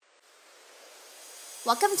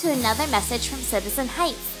Welcome to another message from Citizen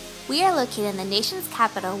Heights. We are located in the nation's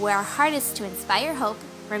capital where our heart is to inspire hope,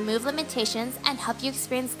 remove limitations, and help you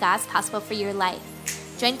experience God's possible for your life.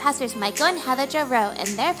 Join Pastors Michael and Heather Jarreau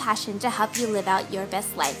in their passion to help you live out your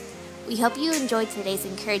best life. We hope you enjoyed today's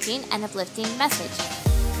encouraging and uplifting message.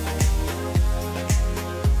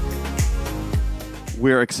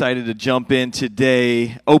 We're excited to jump in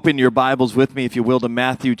today. Open your Bibles with me, if you will, to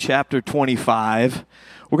Matthew chapter 25.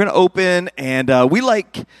 We're going to open, and we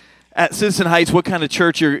like at Citizen Heights, what kind of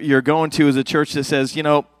church you're going to is a church that says, you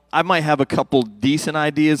know, I might have a couple decent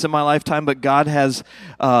ideas in my lifetime, but God has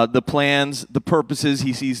the plans, the purposes.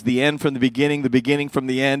 He sees the end from the beginning from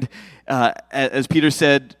the end. As Peter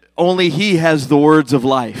said, only He has the words of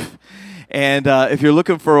life. And if you're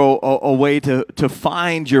looking for a way to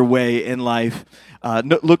find your way in life,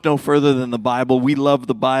 look no further than the Bible. We love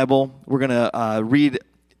the Bible. We're going to read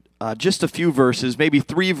just a few verses, maybe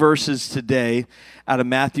 3 verses today out of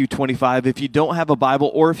Matthew 25. If you don't have a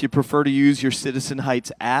Bible, or if you prefer to use your Citizen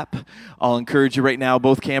Heights app, I'll encourage you right now,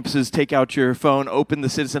 both campuses, take out your phone, open the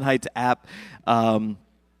Citizen Heights app.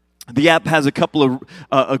 The app has a couple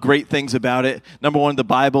of great things about it. Number one, the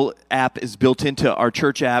Bible app is built into our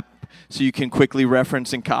church app, so you can quickly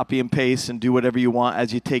reference and copy and paste and do whatever you want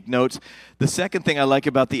as you take notes. The second thing I like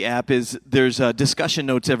about the app is there's discussion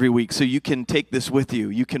notes every week, so you can take this with you.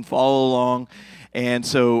 You can follow along. And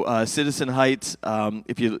so Citizen Heights,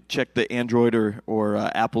 if you check the Android or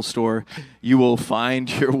Apple store, you will find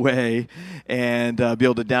your way and be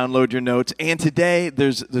able to download your notes. And today,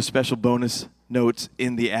 there's special bonus notes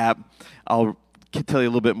in the app. I'll tell you a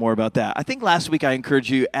little bit more about that. I think last week I encouraged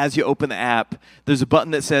you, as you open the app, there's a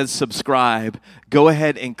button that says subscribe. Go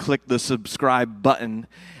ahead and click the subscribe button.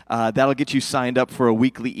 That'll get you signed up for a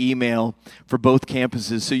weekly email for both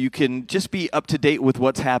campuses, so you can just be up to date with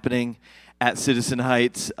what's happening at Citizen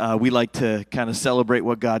Heights. We like to kind of celebrate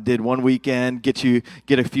what God did one weekend, get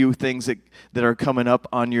a few things that are coming up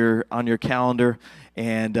on your calendar.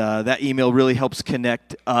 And that email really helps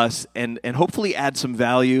connect us and hopefully add some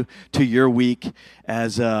value to your week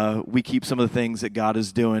as we keep some of the things that God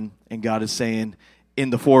is doing and God is saying in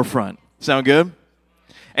the forefront. Sound good?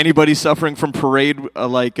 Anybody suffering from parade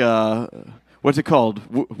what's it called?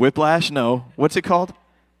 Whiplash? No. What's it called?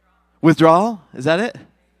 Withdrawal? Is that it?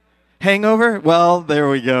 Hangover? Well, there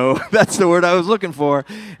we go. That's the word I was looking for.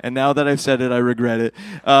 And now that I've said it, I regret it.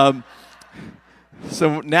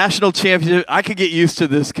 So national championship, I could get used to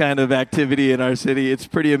this kind of activity in our city. It's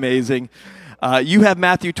pretty amazing. You have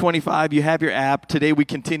Matthew 25. You have your app. Today we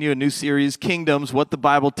continue a new series, Kingdoms, what the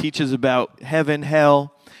Bible teaches about heaven,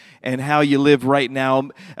 hell, and how you live right now.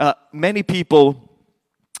 Many people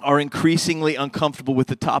are increasingly uncomfortable with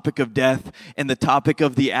the topic of death and the topic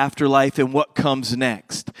of the afterlife and what comes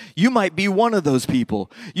next. You might be one of those people.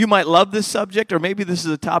 You might love this subject, or maybe this is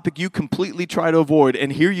a topic you completely try to avoid.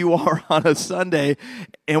 And here you are on a Sunday,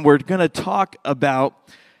 and we're going to talk about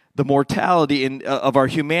the mortality of our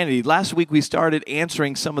humanity. Last week we started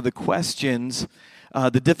answering some of the questions,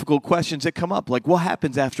 the difficult questions that come up, like what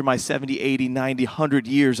happens after my 70, 80, 90, 100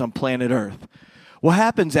 years on planet Earth? What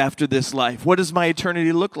happens after this life? What does my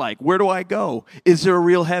eternity look like? Where do I go? Is there a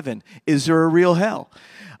real heaven? Is there a real hell?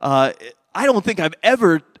 I don't think I've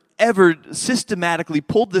ever systematically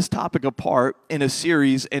pulled this topic apart in a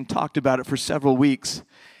series and talked about it for several weeks.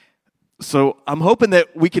 So I'm hoping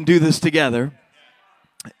that we can do this together.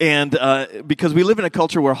 And because we live in a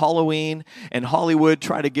culture where Halloween and Hollywood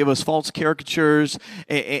try to give us false caricatures,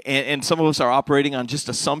 and some of us are operating on just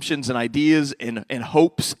assumptions and ideas and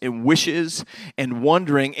hopes and wishes and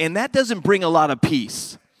wondering, and that doesn't bring a lot of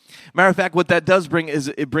peace. Matter of fact, what that does bring is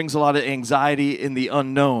it brings a lot of anxiety in the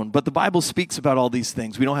unknown. But the Bible speaks about all these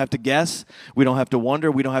things. We don't have to guess. We don't have to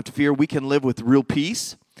wonder. We don't have to fear. We can live with real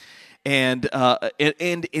peace and an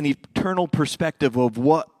eternal perspective of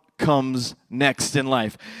what comes next in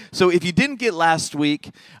life. So if you didn't get last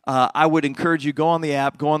week, I would encourage you, go on the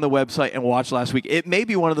app, go on the website, and watch last week. It may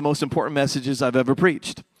be one of the most important messages I've ever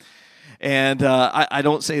preached. And I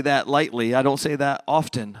don't say that lightly. I don't say that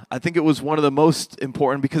often. I think it was one of the most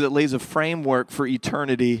important because it lays a framework for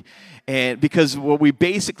eternity. And because what we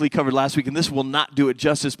basically covered last week, and this will not do it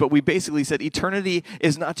justice, but we basically said eternity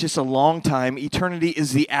is not just a long time. Eternity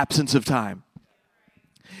is the absence of time.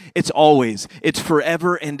 It's always. It's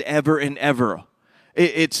forever and ever and ever.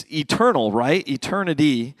 It's eternal, right?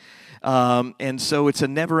 Eternity. And so it's a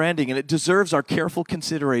never ending, and it deserves our careful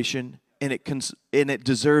consideration, and it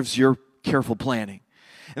deserves your careful planning.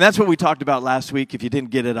 And that's what we talked about last week. If you didn't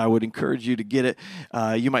get it, I would encourage you to get it.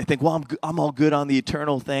 You might think, well, I'm all good on the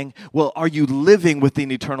eternal thing. Well, are you living with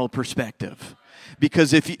an eternal perspective?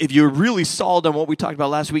 Because if you're really solid on what we talked about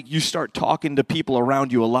last week, you start talking to people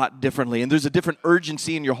around you a lot differently. And there's a different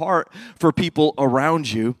urgency in your heart for people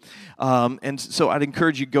around you. And so I'd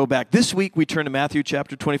encourage you to go back. This week we turn to Matthew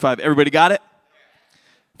chapter 25. Everybody got it?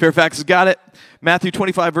 Fairfax has got it. Matthew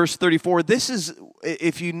 25, verse 34. This is,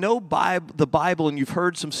 if you know the Bible and you've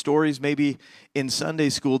heard some stories maybe in Sunday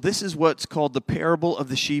school, this is what's called the parable of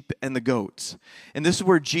the sheep and the goats. And this is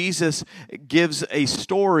where Jesus gives a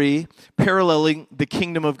story paralleling the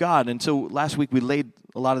kingdom of God. And so last week we laid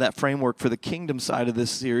a lot of that framework for the kingdom side of this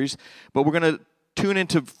series. But we're going to tune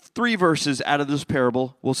into 3 verses out of this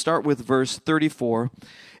parable. We'll start with verse 34.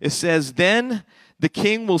 It says, "Then the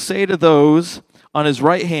king will say to those on his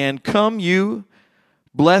right hand, 'Come, you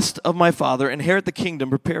blessed of my Father, inherit the kingdom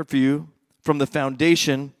prepared for you from the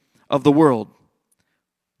foundation of the world.'"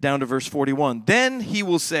 Down to verse 41. "Then he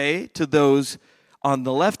will say to those on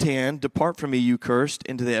the left hand, 'Depart from me, you cursed,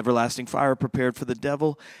 into the everlasting fire prepared for the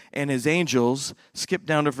devil and his angels.'" Skip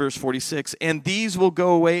down to verse 46. "And these will go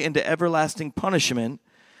away into everlasting punishment,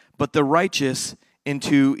 but the righteous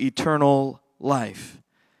into eternal life."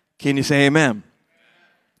 Can you say amen?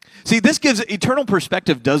 See, this gives eternal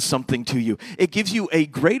perspective, does something to you. It gives you a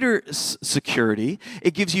greater security.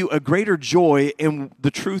 It gives you a greater joy in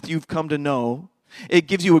the truth you've come to know. It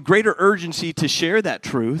gives you a greater urgency to share that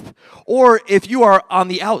truth. Or if you are on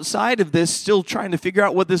the outside of this, still trying to figure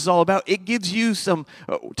out what this is all about, it gives you some,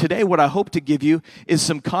 today what I hope to give you is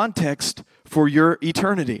some context for your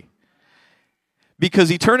eternity.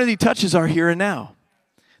 Because eternity touches our here and now.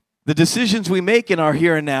 The decisions we make in our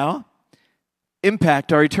here and now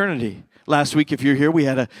impact our eternity. Last week, if you're here, we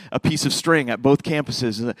had a piece of string at both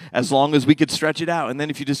campuses, as long as we could stretch it out. And then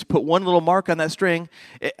if you just put one little mark on that string,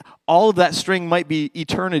 all of that string might be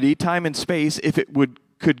eternity, time and space, if it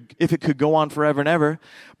could go on forever and ever.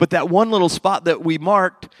 But that one little spot that we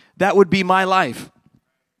marked, that would be my life.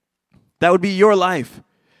 That would be your life.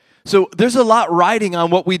 So there's a lot riding on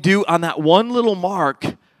what we do on that one little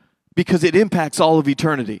mark because it impacts all of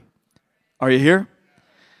eternity. Are you here?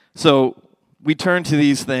 So we turn to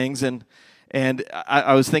these things, and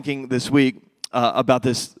I was thinking this week about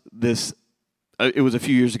this. It was a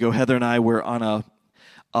few years ago. Heather and I were on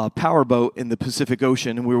a power boat in the Pacific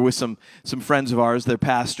Ocean, and we were with some friends of ours. They're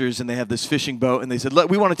pastors, and they have this fishing boat, and they said,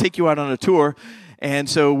 "We want to take you out on a tour." And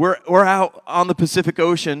so we're out on the Pacific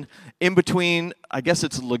Ocean in between, I guess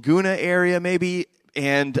it's Laguna area maybe,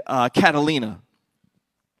 and Catalina.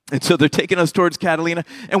 And so they're taking us towards Catalina,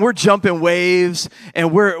 and we're jumping waves,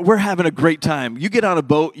 and we're having a great time. You get on a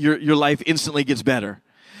boat, your life instantly gets better.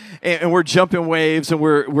 And we're jumping waves, and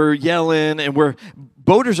we're yelling, and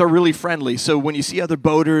boaters are really friendly. So when you see other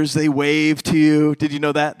boaters, they wave to you. Did you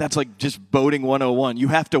know that? That's like just boating 101. You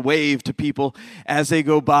have to wave to people as they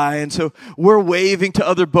go by. And so we're waving to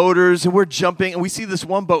other boaters, and we're jumping, and we see this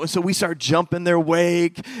one boat, and so we start jumping their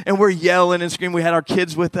wake, and we're yelling and screaming. We had our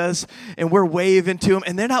kids with us, and we're waving to them,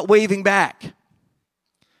 and they're not waving back.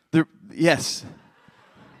 Yes.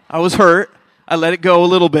 I was hurt. I let it go a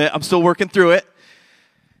little bit. I'm still working through it.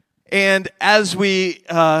 And as we're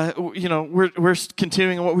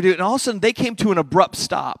continuing what we do, and all of a sudden they came to an abrupt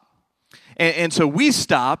stop. And so we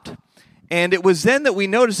stopped, and it was then that we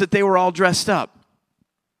noticed that they were all dressed up.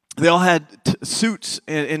 They all had suits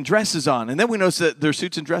and dresses on. And then we noticed that their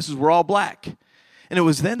suits and dresses were all black. And it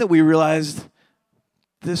was then that we realized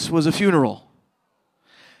this was a funeral.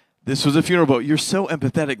 This was a funeral boat. You're so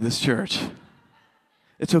empathetic, this church.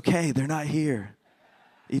 It's okay. They're not here.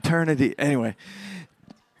 Eternity. Anyway.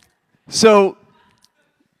 So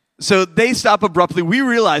they stop abruptly. We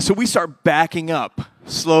realize, so we start backing up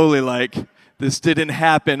slowly, like this didn't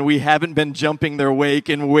happen. We haven't been jumping their wake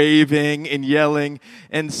and waving and yelling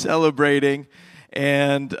and celebrating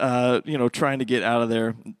and, trying to get out of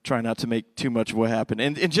there, trying not to make too much of what happened.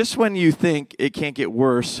 And just when you think it can't get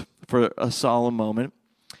worse for a solemn moment,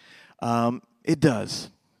 it does.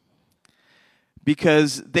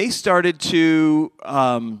 Because they started to...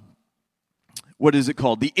 what is it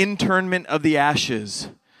called? The internment of the ashes,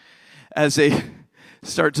 as they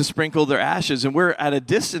start to sprinkle their ashes. And we're at a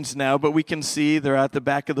distance now, but we can see they're at the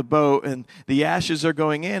back of the boat, and the ashes are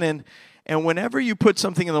going in. And whenever you put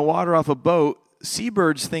something in the water off a boat,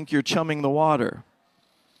 seabirds think you're chumming the water.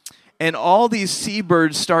 And all these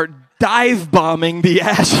seabirds start dive bombing the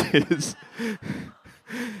ashes.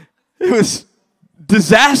 It was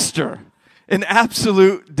disaster, an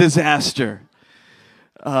absolute disaster.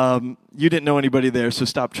 You didn't know anybody there, so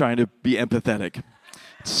stop trying to be empathetic.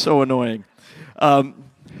 It's so annoying.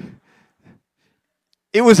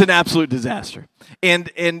 It was an absolute disaster.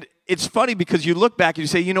 And it's funny because you look back and you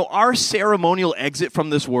say, our ceremonial exit from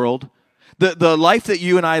this world, the life that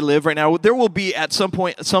you and I live right now, there will be at some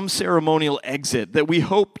point some ceremonial exit that we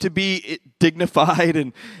hope to be dignified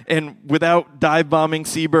and without dive bombing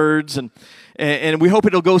seabirds, and we hope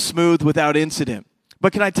it'll go smooth without incident.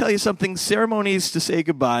 But can I tell you something? Ceremonies to say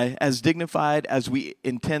goodbye, as dignified as we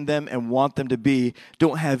intend them and want them to be,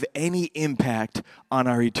 don't have any impact on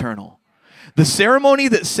our eternal. The ceremony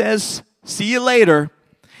that says, see you later,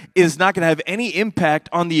 is not going to have any impact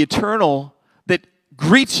on the eternal that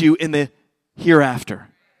greets you in the hereafter.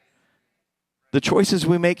 The choices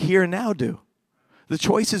we make here and now do. The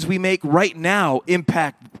choices we make right now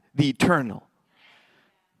impact the eternal.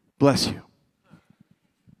 Bless you.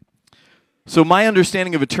 So my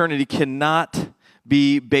understanding of eternity cannot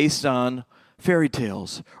be based on fairy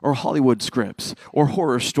tales or Hollywood scripts or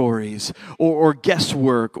horror stories or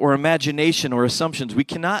guesswork or imagination or assumptions. We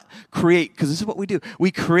cannot create, because this is what we do.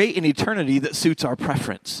 We create an eternity that suits our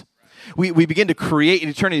preference. We begin to create an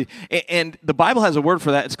eternity, and the Bible has a word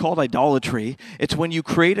for that. It's called idolatry. It's when you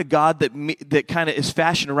create a God that kind of is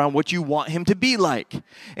fashioned around what you want him to be like.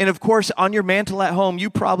 And of course, on your mantle at home, you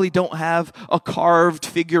probably don't have a carved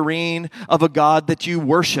figurine of a God that you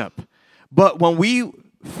worship. But when we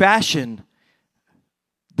fashion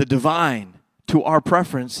the divine to our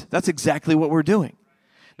preference, that's exactly what we're doing.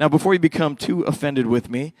 Now, before you become too offended with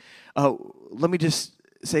me, let me just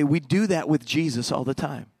say we do that with Jesus all the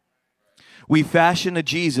time. We fashion a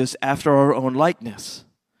Jesus after our own likeness.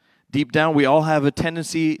 Deep down, we all have a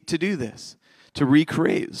tendency to do this, to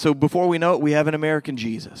recreate. So before we know it, we have an American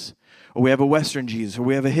Jesus, or we have a Western Jesus, or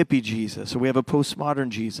we have a hippie Jesus, or we have a postmodern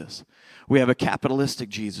Jesus. We have a capitalistic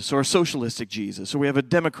Jesus, or a socialistic Jesus, or we have a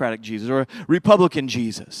democratic Jesus, or a Republican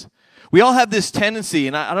Jesus. We all have this tendency,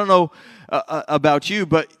 and I don't know about you,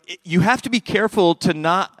 but you have to be careful to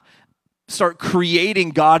not start creating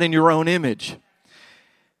God in your own image.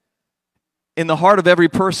 In the heart of every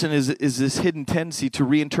person is this hidden tendency to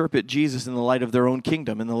reinterpret Jesus in the light of their own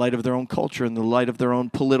kingdom, in the light of their own culture, in the light of their own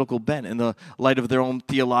political bent, in the light of their own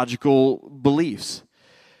theological beliefs.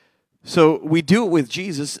 So we do it with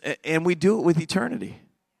Jesus, and we do it with eternity.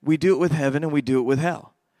 We do it with heaven, and we do it with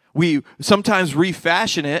hell. We sometimes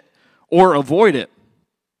refashion it or avoid it,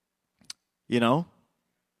 you know?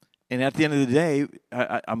 And at the end of the day,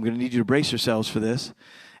 I'm going to need you to brace yourselves for this.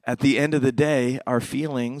 At the end of the day, our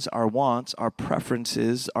feelings, our wants, our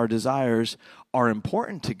preferences, our desires are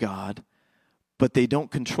important to God, but they don't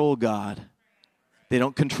control God. They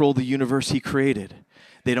don't control the universe he created.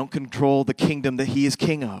 They don't control the kingdom that he is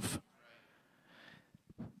king of.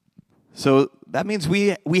 So that means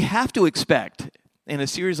we have to expect, in a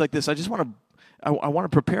series like this, I want to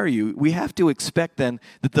prepare you. We have to expect then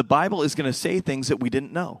that the Bible is going to say things that we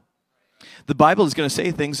didn't know. The Bible is going to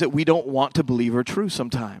say things that we don't want to believe are true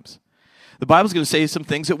sometimes. The Bible is going to say some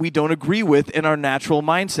things that we don't agree with in our natural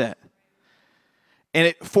mindset. And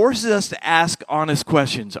it forces us to ask honest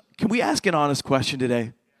questions. Can we ask an honest question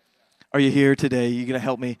today? Are you here today? Are you going to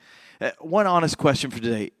help me? One honest question for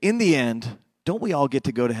today. In the end, don't we all get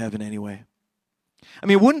to go to heaven anyway? I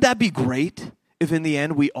mean, wouldn't that be great if in the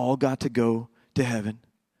end we all got to go to heaven?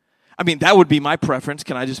 I mean, that would be my preference.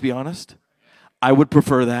 Can I just be honest? I would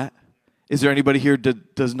prefer that. Is there anybody here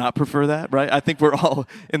that does not prefer that, right? I think we're all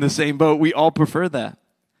in the same boat. We all prefer that.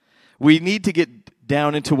 We need to get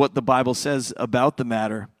down into what the Bible says about the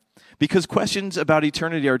matter, because questions about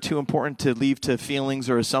eternity are too important to leave to feelings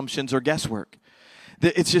or assumptions or guesswork.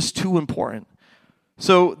 It's just too important.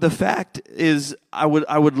 So the fact is, I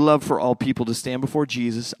would love for all people to stand before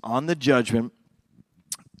Jesus on the judgment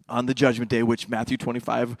day, which Matthew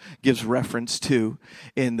 25 gives reference to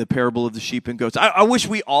in the parable of the sheep and goats. I wish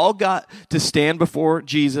we all got to stand before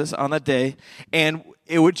Jesus on that day, and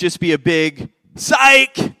it would just be a big,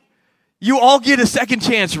 psych! You all get a second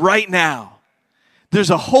chance right now. There's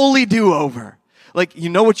a holy do-over. Like, you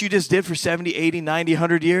know what you just did for 70, 80, 90,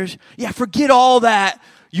 100 years? Yeah, forget all that.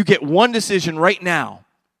 You get one decision right now.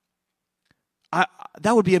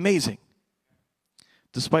 That would be amazing.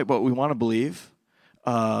 Despite what we want to believe,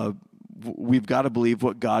 we've got to believe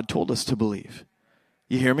what God told us to believe.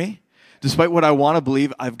 You hear me? Despite what I want to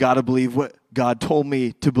believe, I've got to believe what God told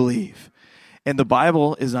me to believe. And the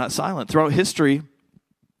Bible is not silent. Throughout history,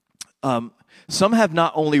 some have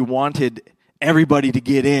not only wanted everybody to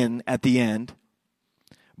get in at the end,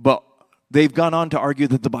 but they've gone on to argue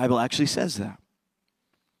that the Bible actually says that.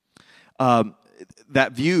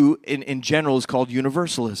 That view in general is called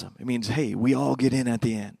universalism. It means, hey, we all get in at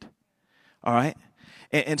the end. All right?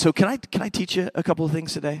 And so can I teach you a couple of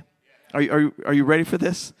things today? Are you ready for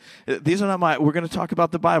this? These are not we're going to talk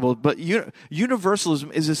about the Bible, but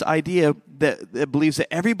universalism is this idea that believes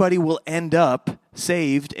that everybody will end up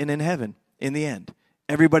saved and in heaven in the end.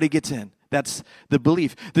 Everybody gets in. That's the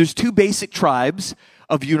belief. There's two basic tribes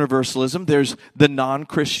of universalism. There's the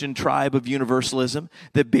non-Christian tribe of universalism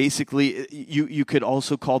that basically you could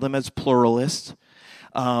also call them as pluralists.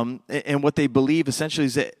 And what they believe essentially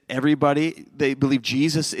is that they believe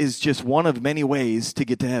Jesus is just one of many ways to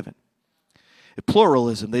get to heaven.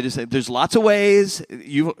 Pluralism. They just say there's lots of ways.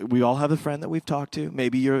 We all have a friend that we've talked to.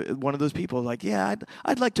 Maybe you're one of those people like, yeah,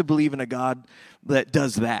 I'd like to believe in a God that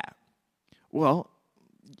does that. Well,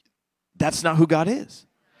 that's not who God is.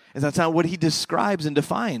 And that's not what he describes and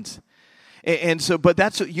defines. And so, but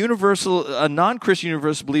that's universal. A non-Christian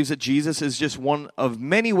universalist believes that Jesus is just one of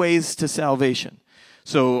many ways to salvation.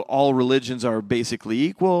 So all religions are basically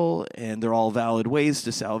equal, and they're all valid ways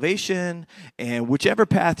to salvation. And whichever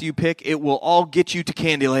path you pick, it will all get you to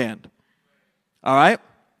Candyland. All right?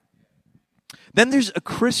 Then there's a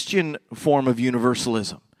Christian form of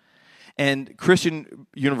universalism. And Christian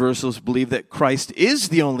universalists believe that Christ is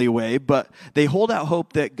the only way, but they hold out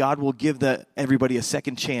hope that God will give everybody a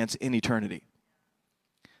second chance in eternity.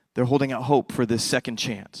 They're holding out hope for this second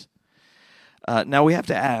chance. Now we have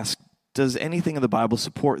to ask, does anything in the Bible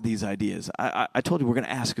support these ideas? I told you we're going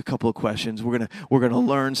to ask a couple of questions. We're going to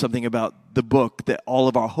learn something about the book that all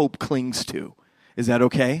of our hope clings to. Is that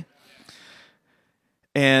okay?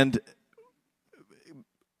 And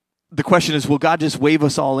the question is, will God just wave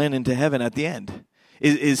us all into heaven at the end?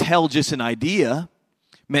 Is hell just an idea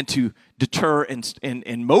meant to deter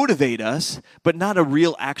and motivate us, but not a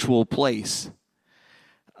real actual place?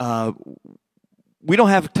 We don't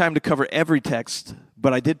have time to cover every text,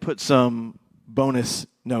 but I did put some bonus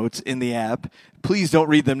notes in the app. Please don't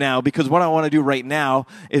read them now, because what I want to do right now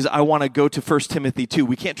is I want to go to 1 Timothy 2.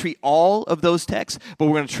 We can't treat all of those texts, but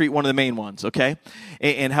we're going to treat one of the main ones, okay?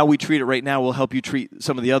 And how we treat it right now will help you treat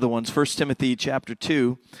some of the other ones. 1 Timothy chapter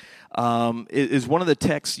 2 is one of the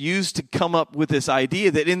texts used to come up with this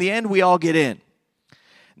idea that in the end we all get in.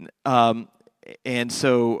 And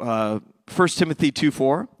so 1 Timothy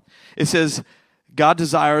 2:4, it says, God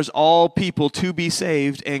desires all people to be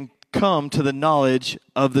saved and come to the knowledge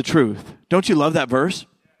of the truth. Don't you love that verse?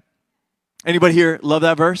 Anybody here love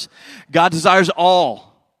that verse? God desires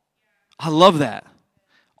all. I love that.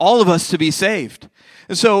 All of us to be saved.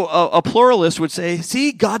 And so a pluralist would say,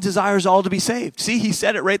 see, God desires all to be saved. See, he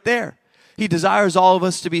said it right there. He desires all of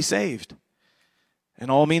us to be saved.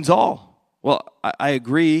 And all means all. Well, I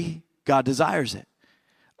agree God desires it.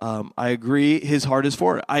 I agree his heart is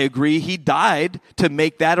for it. I agree he died to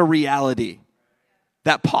make that a reality.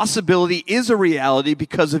 That possibility is a reality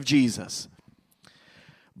because of Jesus.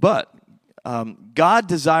 But God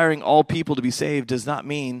desiring all people to be saved does not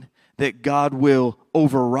mean that God will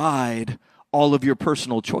override all of your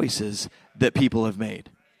personal choices that people have made.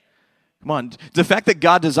 Come on. The fact that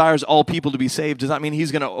God desires all people to be saved does not mean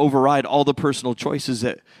he's going to override all the personal choices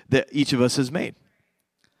that each of us has made.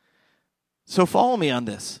 So follow me on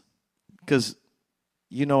this, because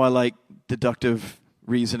you know I like deductive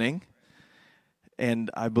reasoning,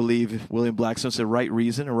 and I believe William Blackstone said right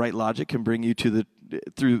reason and right logic can bring you to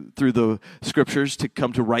through the scriptures to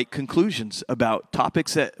come to right conclusions about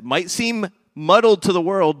topics that might seem muddled to the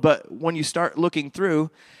world, but when you start looking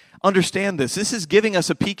through, understand this. This is giving us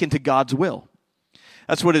a peek into God's will.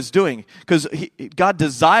 That's what it's doing, because God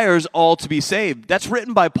desires all to be saved. That's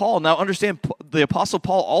written by Paul. Now understand, the Apostle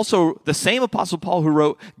Paul also, the same Apostle Paul who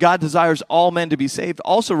wrote, God desires all men to be saved,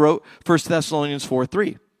 also wrote 1 Thessalonians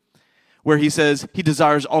 4:3, where he says he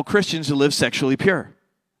desires all Christians to live sexually pure.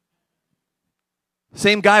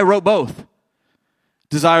 Same guy wrote both.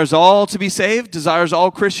 Desires all to be saved, desires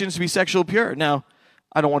all Christians to be sexually pure. Now,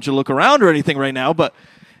 I don't want you to look around or anything right now, but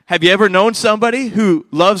have you ever known somebody who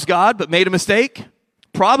loves God but made a mistake?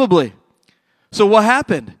 Probably. So what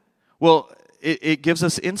happened? Well, it gives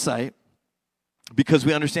us insight because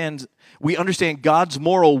we understand God's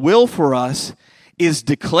moral will for us is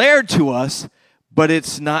declared to us, but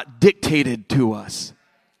it's not dictated to us.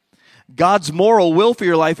 God's moral will for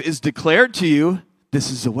your life is declared to you. This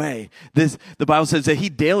is the way. The Bible says that he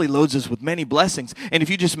daily loads us with many blessings. And if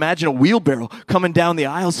you just imagine a wheelbarrow coming down the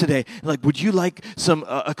aisles today, like, would you like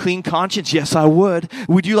a clean conscience? Yes, I would.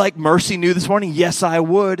 Would you like mercy new this morning? Yes, I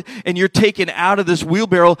would. And you're taking out of this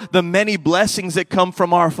wheelbarrow the many blessings that come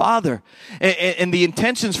from our Father and the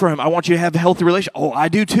intentions for him. I want you to have a healthy relationship. Oh, I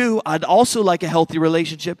do too. I'd also like a healthy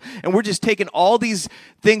relationship. And we're just taking all these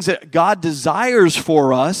things that God desires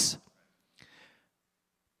for us.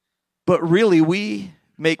 But really, we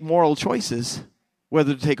make moral choices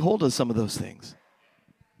whether to take hold of some of those things.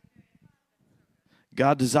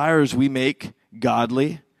 God desires we make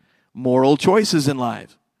godly, moral choices in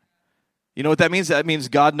life. You know what that means? That means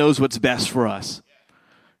God knows what's best for us.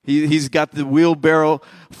 He's got the wheelbarrow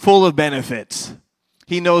full of benefits.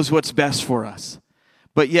 He knows what's best for us.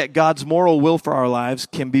 But yet God's moral will for our lives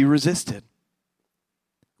can be resisted.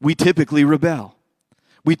 We typically rebel.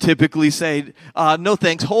 We typically say, no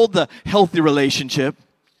thanks, hold the healthy relationship.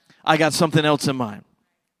 I got something else in mind.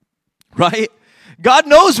 Right? God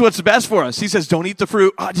knows what's best for us. He says, don't eat the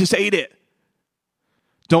fruit. I just ate it.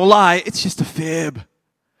 Don't lie. It's just a fib.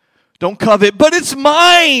 Don't covet, but it's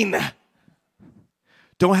mine.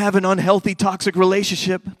 Don't have an unhealthy, toxic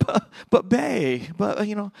relationship. But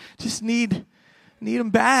just need him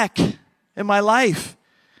back in my life.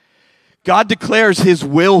 God declares his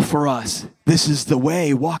will for us. This is the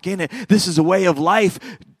way. Walk in it. This is a way of life.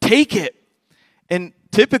 Take it. And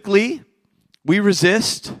typically, we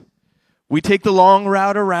resist. We take the long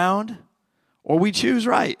route around, or we choose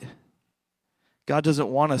right. God doesn't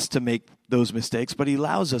want us to make those mistakes, but he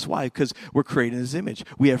allows us. Why? Because we're created in his image.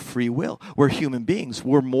 We have free will. We're human beings.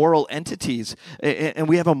 We're moral entities, and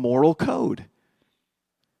we have a moral code.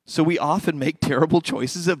 So we often make terrible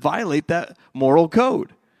choices that violate that moral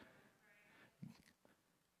code.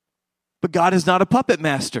 But God is not a puppet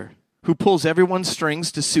master who pulls everyone's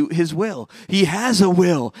strings to suit his will. He has a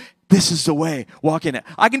will. This is the way. Walk in it.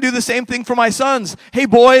 I can do the same thing for my sons. Hey,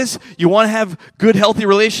 boys, you want to have good, healthy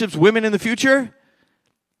relationships with women in the future?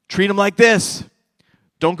 Treat them like this.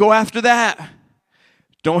 Don't go after that.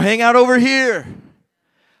 Don't hang out over here.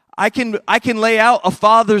 I can lay out a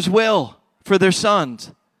father's will for their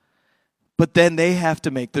sons, but then they have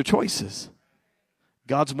to make their choices.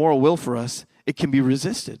 God's moral will for us, it can be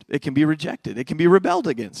resisted. It can be rejected. It can be rebelled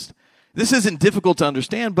against. This isn't difficult to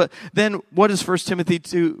understand, but then what does 1 Timothy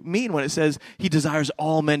 2 mean when it says he desires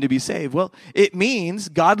all men to be saved? Well, it means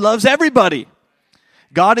God loves everybody.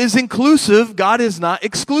 God is inclusive. God is not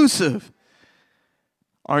exclusive.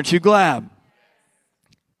 Aren't you glad?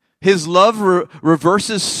 His love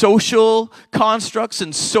reverses social constructs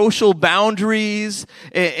and social boundaries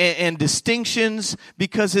and distinctions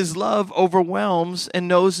because his love overwhelms and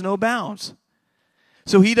knows no bounds.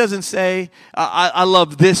 So he doesn't say, I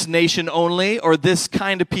love this nation only or this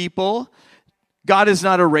kind of people. God is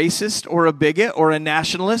not a racist or a bigot or a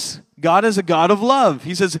nationalist. God is a God of love.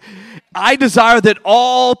 He says, I desire that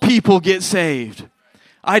all people get saved.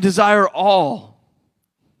 I desire all.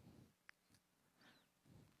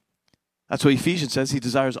 That's what Ephesians says. He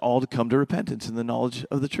desires all to come to repentance and the knowledge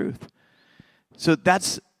of the truth. So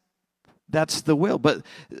that's the will. But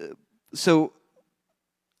so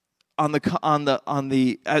on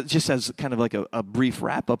the just as kind of like a brief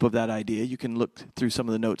wrap up of that idea, you can look through some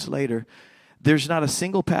of the notes later. There's not a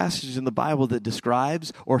single passage in the Bible that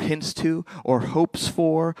describes or hints to or hopes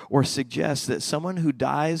for or suggests that someone who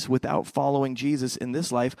dies without following Jesus in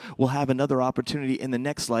this life will have another opportunity in the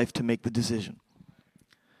next life to make the decision.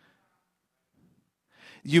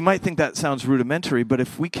 You might think that sounds rudimentary, but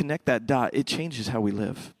if we connect that dot, it changes how we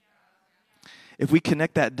live. If we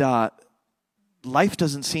connect that dot, life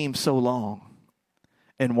doesn't seem so long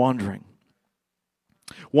and wandering.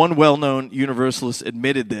 One well-known universalist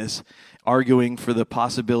admitted this, arguing for the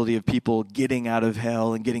possibility of people getting out of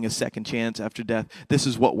hell and getting a second chance after death. This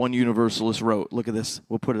is what one universalist wrote. Look at this.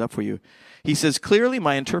 We'll put it up for you. He says, clearly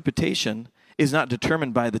my interpretation is not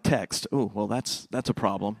determined by the text. Oh, well, that's a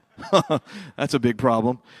problem. That's a big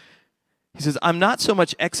problem. He says, I'm not so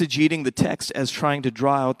much exegeting the text as trying to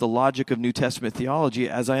draw out the logic of New Testament theology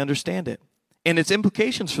as I understand it and its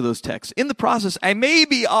implications for those texts. In the process, I may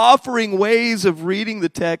be offering ways of reading the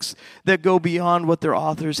text that go beyond what their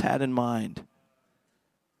authors had in mind.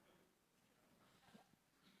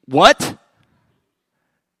 What?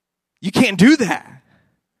 You can't do that.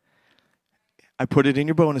 I put it in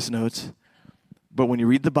your bonus notes. But when you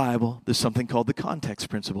read the Bible, there's something called the context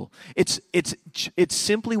principle. It's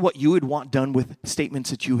simply what you would want done with statements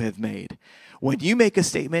that you have made. When you make a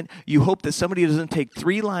statement, you hope that somebody doesn't take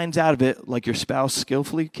 3 lines out of it, like your spouse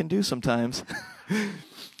skillfully can do sometimes,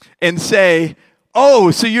 and say,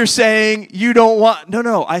 oh, so you're saying you don't want...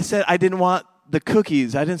 No, I said I didn't want the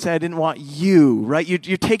cookies. I didn't say I didn't want you, right?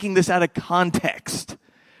 You're taking this out of context,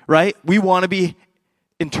 right? We want to be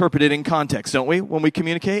interpreted in context, don't we, when we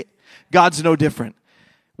communicate? God's no different.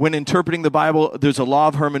 When interpreting the Bible, there's a law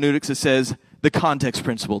of hermeneutics that says the context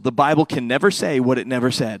principle. The Bible can never say what it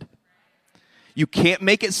never said. You can't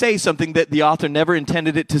make it say something that the author never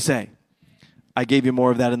intended it to say. I gave you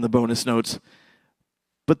more of that in the bonus notes.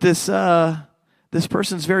 But this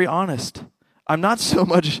person's very honest. I'm not so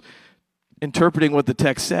much interpreting what the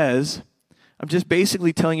text says. I'm just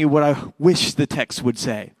basically telling you what I wish the text would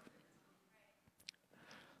say.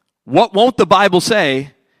 What won't the Bible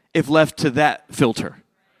say if left to that filter?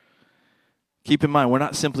 Keep in mind, we're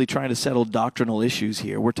not simply trying to settle doctrinal issues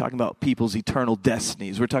here. We're talking about people's eternal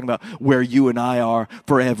destinies. We're talking about where you and I are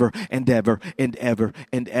forever and ever and ever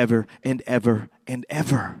and ever and ever and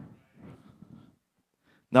ever.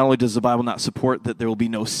 Not only does the Bible not support that there will be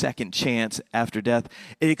no second chance after death,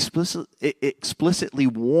 it explicitly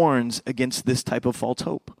warns against this type of false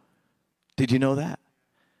hope. Did you know that?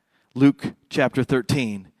 Luke chapter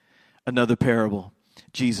 13, another parable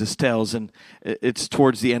Jesus tells, and it's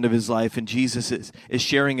towards the end of his life, and Jesus is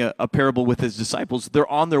sharing a parable with his disciples. They're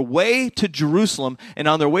on their way to Jerusalem, and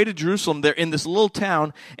on their way to Jerusalem, they're in this little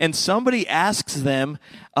town, and somebody asks them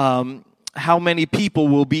how many people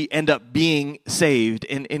will end up being saved,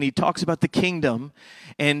 and he talks about the kingdom,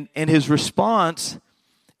 and his response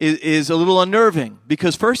is a little unnerving,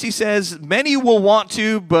 because first he says, many will want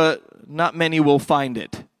to, but not many will find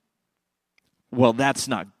it. Well, that's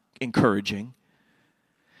not encouraging.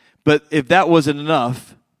 But if that wasn't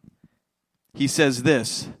enough, he says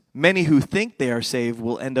this, many who think they are saved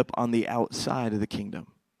will end up on the outside of the kingdom.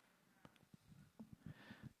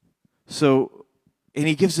 So, and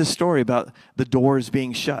he gives this story about the doors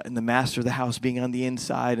being shut and the master of the house being on the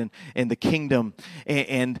inside and the kingdom.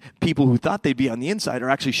 And people who thought they'd be on the inside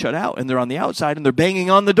are actually shut out and they're on the outside and they're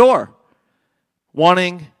banging on the door,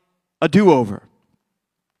 wanting a do-over,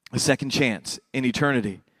 a second chance in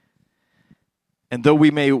eternity. And though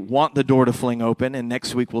we may want the door to fling open, and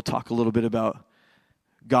next week we'll talk a little bit about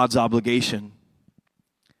God's obligation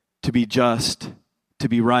to be just, to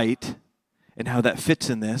be right, and how that fits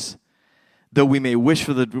in this, though we may wish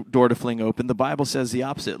for the door to fling open, the Bible says the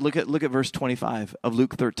opposite. Look at verse 25 of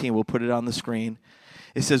Luke 13. We'll put it on the screen.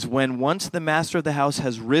 It says, when once the master of the house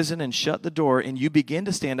has risen and shut the door, and you begin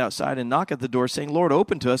to stand outside and knock at the door, saying, Lord,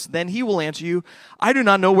 open to us, then he will answer you, I do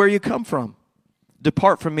not know where you come from.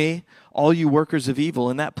 Depart from me, all you workers of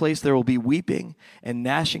evil. In that place there will be weeping and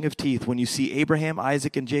gnashing of teeth. When you see Abraham,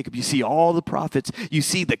 Isaac, and Jacob, you see all the prophets, you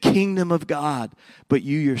see the kingdom of God, but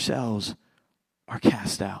you yourselves are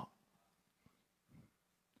cast out.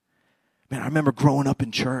 Man, I remember growing up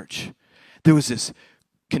in church. There was this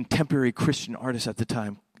contemporary Christian artist at the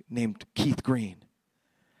time named Keith Green.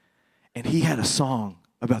 And he had a song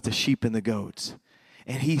about the sheep and the goats.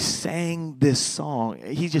 And he sang this song.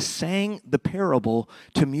 He just sang the parable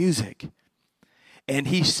to music. And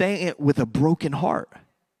he sang it with a broken heart.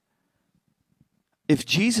 If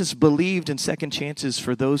Jesus believed in second chances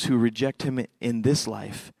for those who reject him in this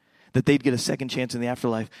life, that they'd get a second chance in the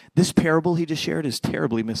afterlife, this parable he just shared is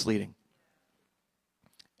terribly misleading.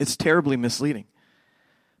 It's terribly misleading.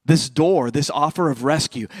 This door, this offer of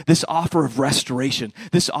rescue, this offer of restoration,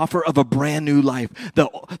 this offer of a brand new life.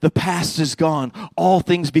 The past is gone. All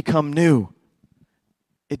things become new.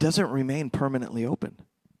 It doesn't remain permanently open.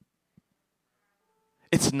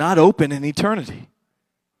 It's not open in eternity.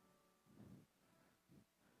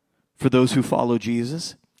 For those who follow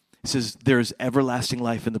Jesus, it says there is everlasting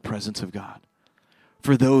life in the presence of God.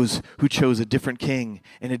 For those who chose a different king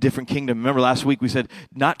and a different kingdom. Remember last week we said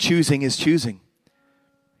not choosing is choosing.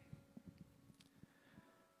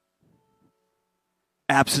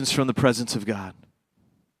 Absence from the presence of God.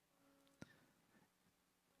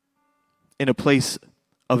 In a place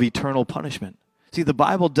of eternal punishment. See, the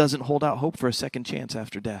Bible doesn't hold out hope for a second chance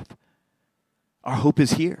after death. Our hope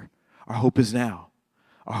is here. Our hope is now.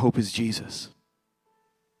 Our hope is Jesus.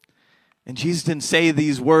 And Jesus didn't say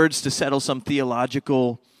these words to settle some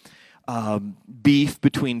theological beef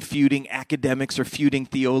between feuding academics or feuding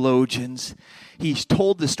theologians. He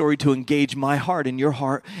told the story to engage my heart and your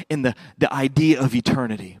heart in the idea of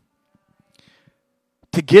eternity.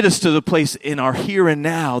 To get us to the place in our here and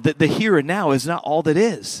now, that the here and now is not all that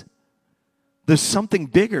is. There's something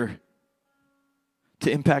bigger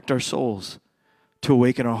to impact our souls, to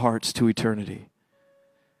awaken our hearts to eternity.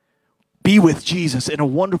 Be with Jesus in a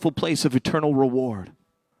wonderful place of eternal reward.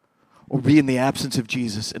 Or be in the absence of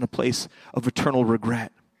Jesus in a place of eternal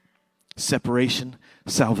regret, separation,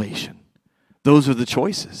 salvation. Those are the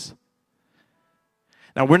choices.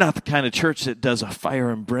 Now, we're not the kind of church that does a fire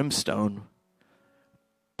and brimstone,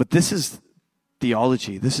 but this is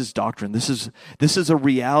theology. This is doctrine. This is a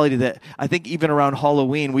reality that I think even around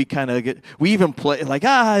Halloween we even play like,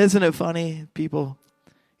 isn't it funny? People,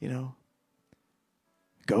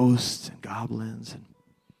 ghosts and goblins and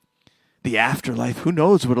the afterlife. Who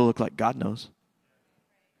knows what it'll look like? God knows.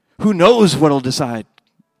 Who knows what it'll decide?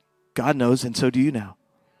 God knows, and so do you now.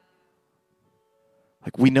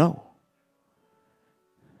 Like we know.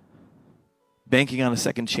 Banking on a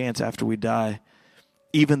second chance after we die,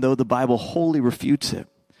 even though the Bible wholly refutes it.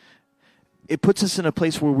 It puts us in a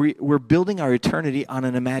place where we're building our eternity on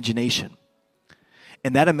an imagination.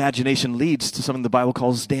 And that imagination leads to something the Bible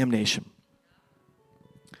calls damnation.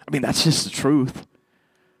 I mean, that's just the truth.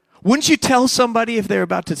 Wouldn't you tell somebody if they're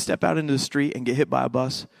about to step out into the street and get hit by a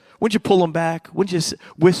bus? Wouldn't you pull them back? Wouldn't you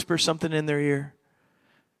whisper something in their ear?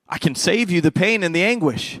 I can save you the pain and the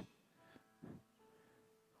anguish.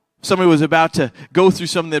 If somebody was about to go through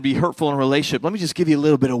something that'd be hurtful in a relationship, let me just give you a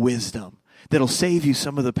little bit of wisdom that'll save you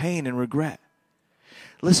some of the pain and regret.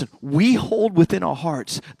 Listen, we hold within our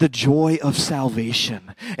hearts the joy of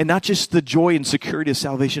salvation. And not just the joy and security of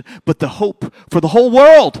salvation, but the hope for the whole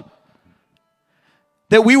world.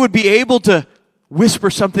 That we would be able to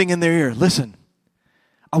whisper something in their ear. Listen,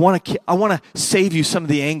 I want to save you some of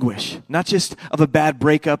the anguish. Not just of a bad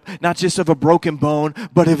breakup, not just of a broken bone,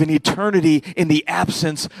 but of an eternity in the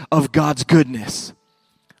absence of God's goodness.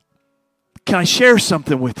 Can I share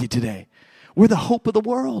something with you today? We're the hope of the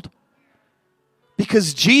world.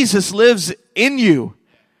 Because Jesus lives in you.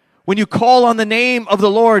 When you call on the name of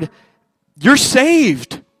the Lord, you're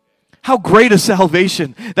saved. How great a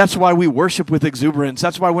salvation. That's why we worship with exuberance.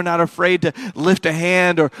 That's why we're not afraid to lift a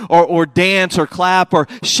hand or dance or clap or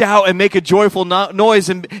shout and make a joyful noise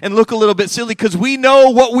and look a little bit silly, because we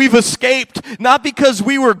know what we've escaped. Not because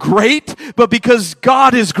we were great, but because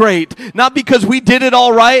God is great. Not because we did it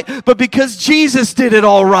all right, but because Jesus did it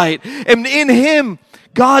all right. And in Him,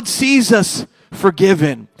 God sees us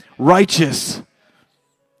forgiven, righteous,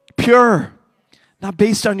 pure, not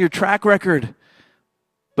based on your track record,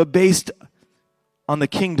 but based on the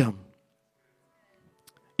kingdom.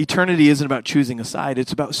 Eternity isn't about choosing a side.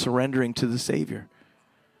 It's about surrendering to the Savior.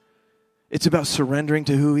 It's about surrendering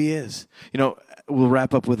to who He is. You know, we'll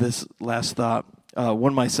wrap up with this last thought.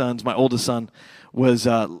 One of my sons, my oldest son, was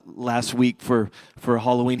last week for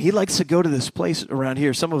Halloween. He likes to go to this place around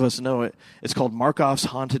here. Some of us know it. It's called Markoff's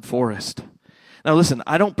Haunted Forest. Now listen,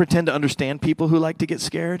 I don't pretend to understand people who like to get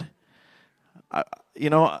scared.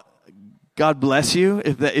 God bless you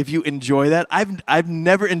if you enjoy that. I've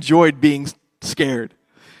never enjoyed being scared,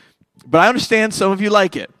 but I understand some of you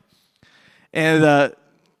like it. And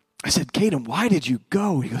I said, Caden, why did you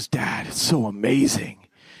go? He goes, Dad, it's so amazing.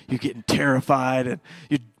 You're getting terrified and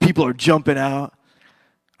people are jumping out.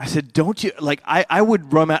 I said, don't you, like, I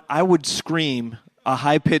would scream a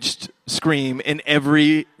high-pitched scream in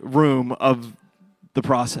every room of the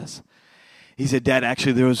process. He said, Dad,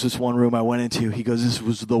 actually, there was this one room I went into. He goes, this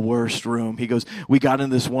was the worst room. He goes, we got in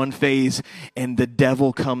this one phase, and the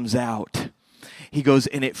devil comes out. He goes,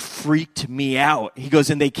 and it freaked me out. He goes,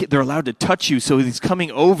 and they're allowed to touch you, so he's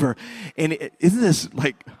coming over. And isn't this,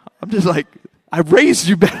 like, I'm just like, I raised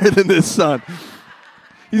you better than this, son.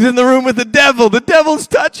 He's in the room with the devil. The devil's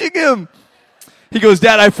touching him. He goes,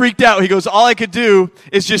 Dad, I freaked out. He goes, all I could do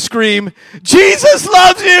is just scream, Jesus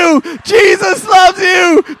loves you! Jesus loves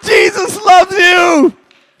you! Jesus loves you!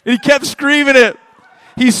 And he kept screaming it.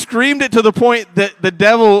 He screamed it to the point that the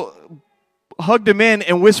devil hugged him in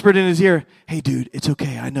and whispered in his ear, hey, dude, it's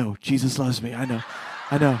okay. I know. Jesus loves me. I know.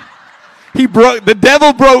 The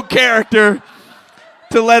devil broke character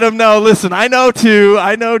to let him know, listen, I know too.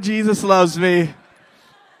 I know Jesus loves me.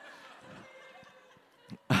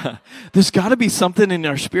 There's got to be something in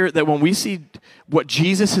our spirit that when we see what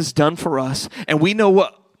Jesus has done for us, and we know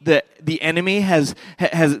what the enemy has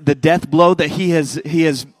the death blow that he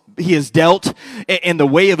has dealt, and the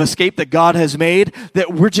way of escape that God has made, that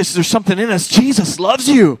there's something in us. Jesus loves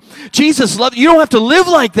you. Jesus loves you. You don't have to live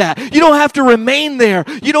like that. You don't have to remain there.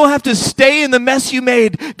 You don't have to stay in the mess you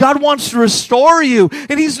made. God wants to restore you,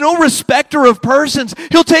 and He's no respecter of persons.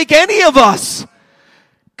 He'll take any of us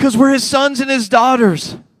because we're His sons and His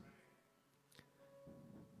daughters.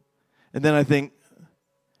 And then I think,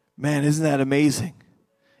 man, isn't that amazing?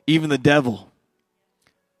 Even the devil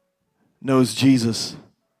knows Jesus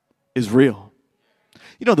is real.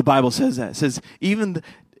 You know, the Bible says that. It says even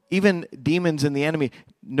demons and the enemy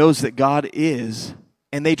knows that God is,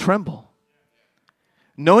 and they tremble.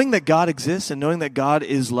 Knowing that God exists and knowing that God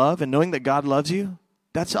is love and knowing that God loves you,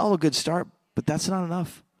 that's all a good start, but that's not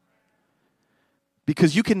enough.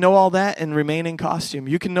 Because you can know all that and remain in costume.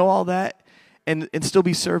 You can know all that and still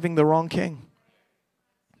be serving the wrong king.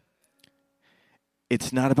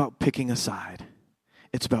 It's not about picking a side.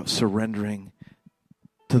 It's about surrendering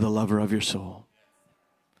to the lover of your soul.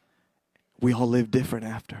 We all live different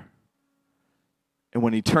after. And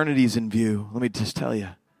when eternity's in view, let me just tell you,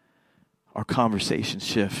 our conversations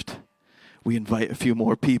shift. We invite a few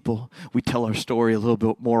more people. We tell our story a little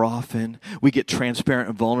bit more often. We get transparent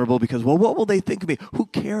and vulnerable because, well, what will they think of me? Who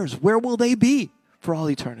cares? Where will they be for all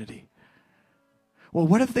eternity? Well,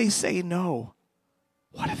 what if they say no?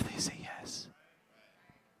 What if they say yes?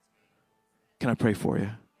 Can I pray for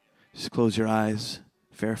you? Just close your eyes.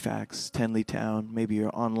 Fairfax, Tenley Town, maybe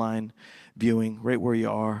you're online viewing right where you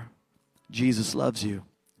are. Jesus loves you.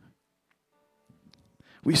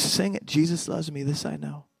 We sing it, Jesus loves me, this I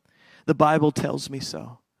know. The Bible tells me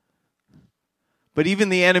so. But even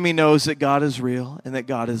the enemy knows that God is real and that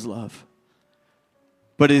God is love.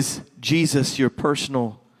 But is Jesus your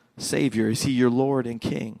personal Savior? Is He your Lord and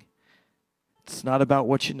King? It's not about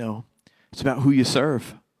what you know. It's about who you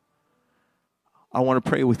serve. I want to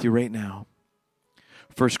pray with you right now.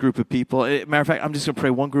 First group of people. Matter of fact, I'm just going to pray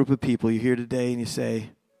one group of people. You're here today and you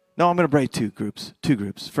say, no, I'm going to pray two groups.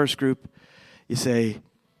 First group, you say,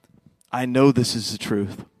 I know this is the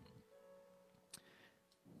truth.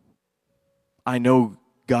 I know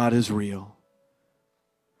God is real.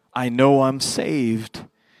 I know I'm saved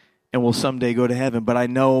and will someday go to heaven, but I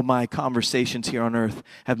know my conversations here on earth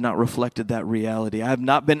have not reflected that reality. I have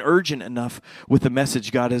not been urgent enough with the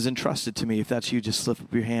message God has entrusted to me. If that's you, just slip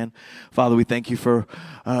up your hand. Father, we thank you for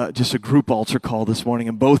just a group altar call this morning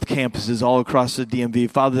in both campuses all across the DMV.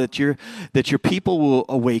 Father, that your people will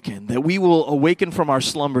awaken, that we will awaken from our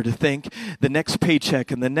slumber to think the next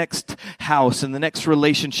paycheck and the next house and the next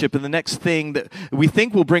relationship and the next thing that we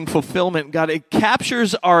think will bring fulfillment. God, it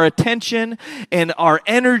captures our attention and our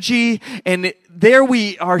energy, and there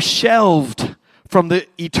we are shelved from the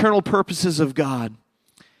eternal purposes of God.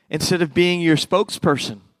 Instead of being your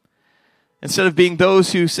spokesperson, instead of being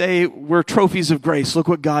those who say we're trophies of grace, look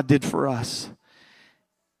what God did for us.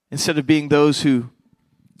 Instead of being those who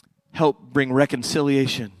help bring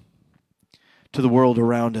reconciliation to the world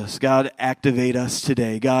around us. God, activate us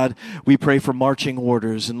today. God, we pray for marching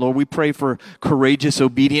orders. And Lord, we pray for courageous,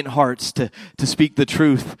 obedient hearts to speak the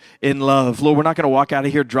truth in love. Lord, we're not going to walk out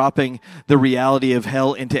of here dropping the reality of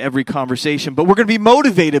hell into every conversation, but we're going to be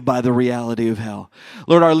motivated by the reality of hell.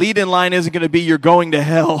 Lord, our lead in line isn't going to be you're going to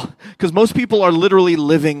hell, because most people are literally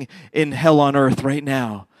living in hell on earth right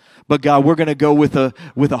now. But God, we're going to go with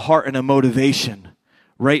a heart and a motivation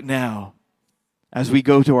right now. As we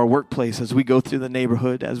go to our workplace, as we go through the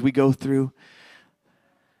neighborhood, as we go through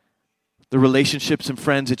the relationships and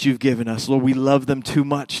friends that you've given us. Lord, we love them too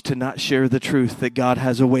much to not share the truth that God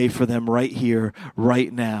has a way for them right here,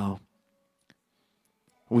 right now.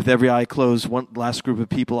 With every eye closed, one last group of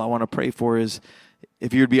people I want to pray for is,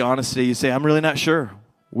 if you would be honest today, you say, I'm really not sure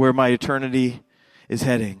where my eternity is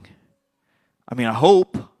heading. I mean, I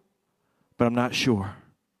hope, but I'm not sure.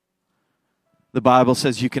 The Bible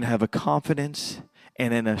says you can have a confidence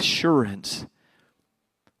and an assurance.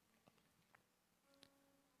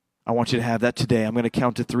 I want you to have that today. I'm going to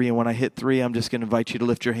count to 3, and when I hit 3, I'm just going to invite you to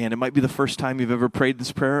lift your hand. It might be the first time you've ever prayed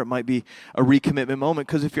this prayer. It might be a recommitment moment,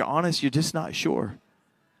 because if you're honest, you're just not sure.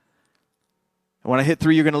 And when I hit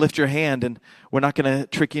 3, you're going to lift your hand, and we're not going to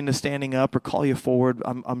trick you into standing up or call you forward.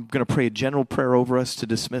 I'm going to pray a general prayer over us to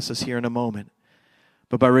dismiss us here in a moment.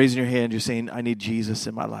 But by raising your hand, you're saying, I need Jesus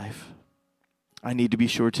in my life. I need to be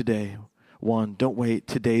sure today. 1, don't wait.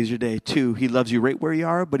 Today's your day. 2, he loves you right where you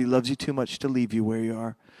are, but he loves you too much to leave you where you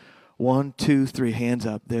are. 1, 2, 3, hands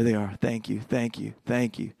up. There they are. Thank you, thank you,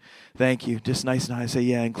 thank you, thank you. Just nice and high. Say,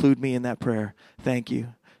 yeah, include me in that prayer. Thank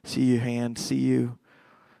you. See your hand. See you.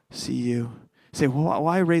 See you. Say, well,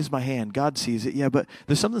 why raise my hand? God sees it. Yeah, but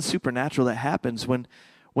there's something supernatural that happens when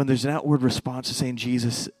there's an outward response to saying,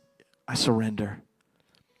 Jesus, I surrender.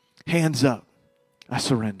 Hands up. I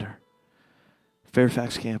surrender.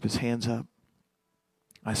 Fairfax campus, hands up.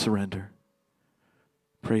 I surrender.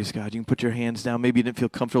 Praise God. You can put your hands down. Maybe you didn't feel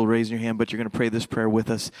comfortable raising your hand, but you're going to pray this prayer with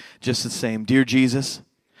us just the same. Dear Jesus,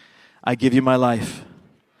 I give you my life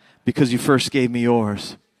because you first gave me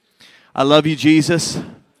yours. I love you, Jesus,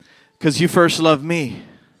 because you first loved me.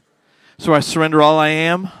 So I surrender all I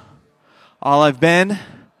am, all I've been,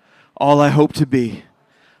 all I hope to be.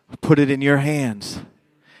 Put it in your hands.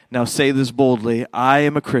 Now say this boldly. I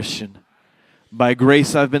am a Christian. By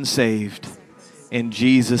grace I've been saved. In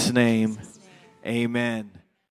Jesus' name, amen.